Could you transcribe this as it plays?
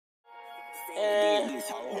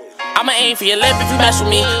I'ma aim for your lip if you mess with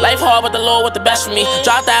me. Life hard, but the Lord with the best for me.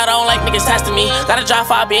 Drop that on like niggas testing me. Gotta drop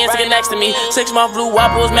 5 bands to get next to me. 6-month blue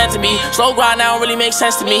wobble was meant to be. Slow grind now don't really make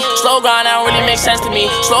sense to me. Slow grind now don't really make sense to me.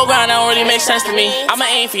 Slow grind now don't really make sense to me. I'ma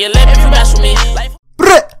aim for your lip if you mess with me.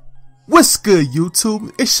 What's good,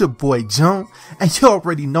 YouTube? It's your boy June, and you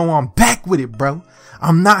already know I'm back with it, bro.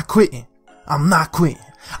 I'm not quitting. I'm not quitting.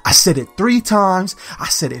 I said it 3 times, I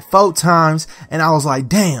said it 4 times, and I was like,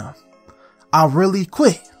 damn, I really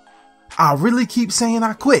quit. I really keep saying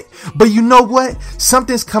I quit. But you know what?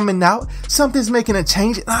 Something's coming out, something's making a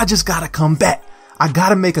change, and I just gotta come back. I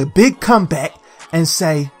gotta make a big comeback and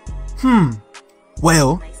say,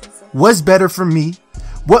 well, what's better for me?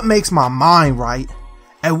 What makes my mind right?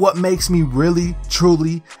 And what makes me really,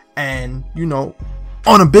 truly, and, you know,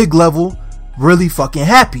 on a big level, really fucking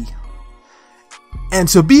happy. And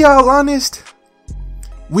to be all honest,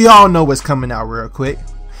 we all know what's coming out real quick.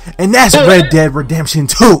 And that's Red Dead Redemption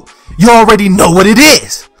 2. You already know what it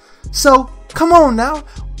is. So, come on now.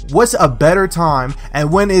 What's a better time,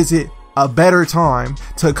 and when is it a better time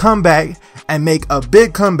to come back and make a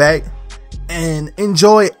big comeback and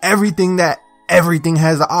enjoy everything that everything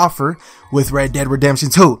has to offer with Red Dead Redemption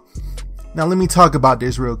 2. Now let me talk about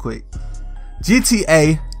this real quick.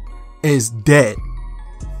 GTA is dead.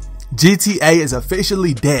 GTA is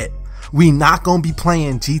officially dead. We not gonna be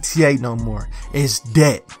playing GTA no more. It's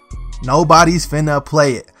dead. Nobody's finna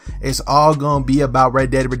play it. It's all gonna be about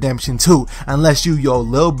Red Dead Redemption 2 unless you your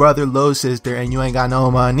little brother, little sister, and you ain't got no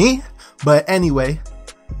money. But anyway,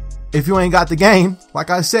 if you ain't got the game, like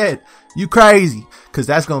I said, you crazy, cause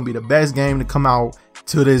that's gonna be the best game to come out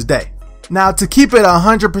to this day. Now, to keep it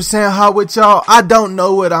 100% hot with y'all, I don't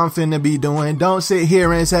know what I'm finna be doing. Don't sit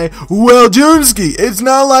here and say, well, Juneskiii, it's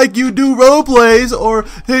not like you do role plays, or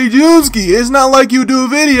hey, Juneskiii, it's not like you do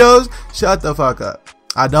videos. Shut the fuck up.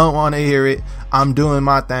 I don't want to hear it. I'm doing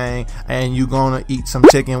my thing, and you gonna eat some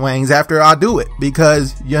chicken wings after I do it,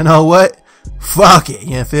 because you know what? Fuck it,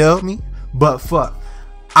 you feel me? But fuck,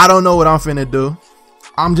 I don't know what I'm finna do.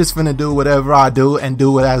 I'm just finna do whatever I do and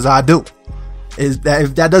do it as I do. If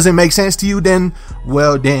that doesn't make sense to you, then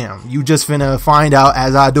well, damn, you just finna find out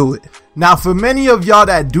as I do it. Now, for many of y'all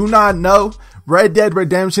that do not know, Red Dead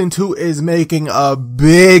Redemption 2 is making a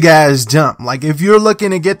big ass jump. Like, if you're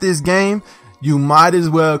looking to get this game, you might as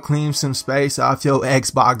well clean some space off your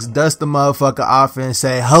Xbox, dust the motherfucker off, and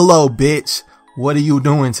say, hello, bitch, what are you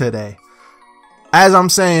doing today? As I'm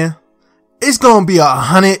saying, it's gonna be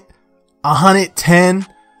 100, 110,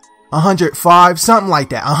 105, something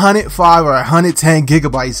like that, 105 or 110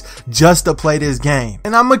 gigabytes just to play this game.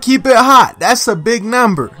 And I'm gonna keep it hot. That's a big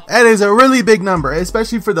number. That is a really big number,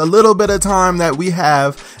 especially for the little bit of time that we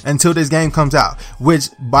have until this game comes out, which,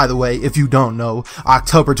 by the way, if you don't know,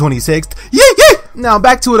 October 26th. Yeah. Now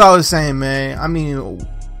back to what I was saying, man. I mean,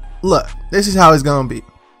 look, this is how it's gonna be.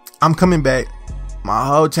 I'm coming back. My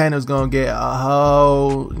whole channel's gonna get a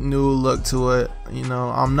whole new look to it. You know,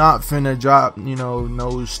 I'm not finna drop, you know,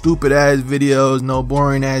 no stupid ass videos, no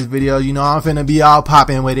boring ass videos. You know, I'm finna be all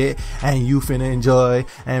popping with it, and you finna enjoy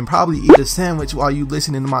and probably eat a sandwich while you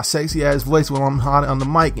listening to my sexy ass voice while I'm hot on the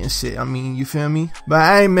mic and shit. I mean, you feel me? But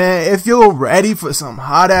hey, man, if you're ready for some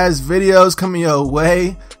hot ass videos coming your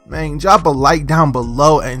way, man, drop a like down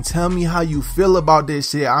below and tell me how you feel about this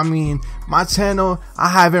shit. I mean, my channel, I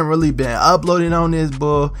haven't really been uploading on this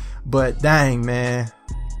bull, but dang, man,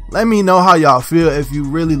 let me know how y'all feel if you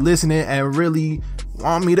really listening and really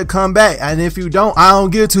want me to come back. And if you don't, I don't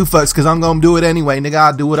give 2 fucks, because I'm gonna do it anyway, nigga.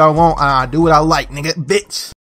 I do what I want and I do what I like, nigga, bitch.